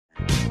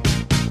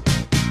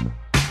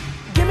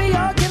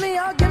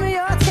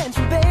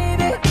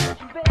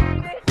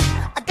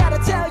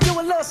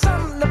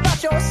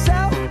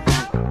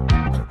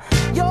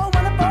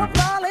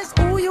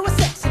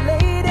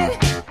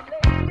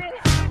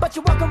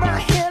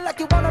around here like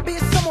you wanna be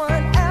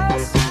someone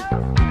else.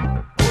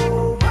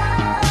 Oh,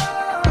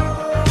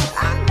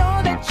 I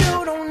know that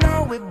you don't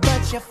know it,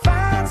 but you're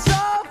fine, so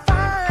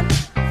fine,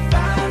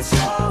 fine,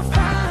 so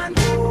fine.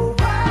 Oh,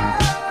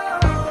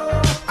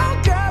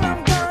 girl,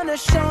 I'm gonna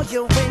show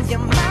you when you're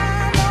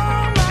mine,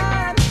 oh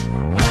mine,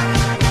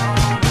 mine,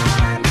 oh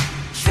mine.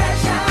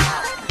 Treasure,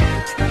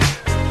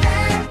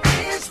 that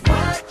is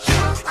what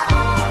you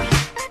are.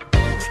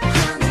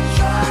 Honey,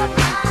 you're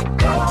my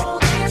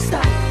golden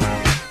star.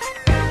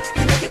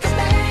 You know you can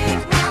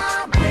make my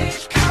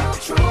wish come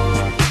true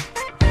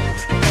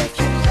if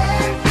you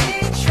let me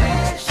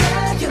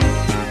treasure you.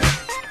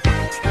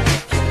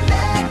 If you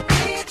let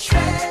me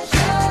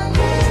treasure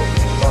you.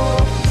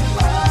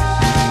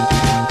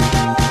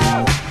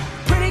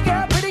 Pretty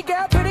girl, pretty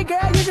girl, pretty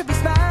girl, you should be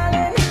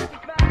smiling.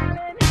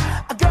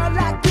 A girl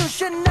like you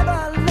should never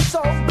look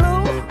so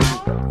blue.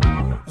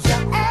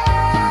 You're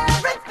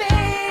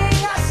everything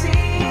I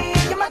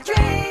see in my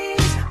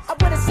dreams. I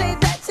wouldn't say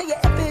that to you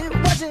if it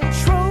wasn't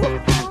true.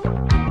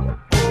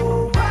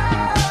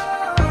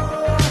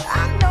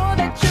 I know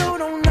that you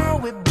don't know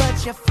it, but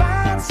you're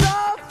fine, so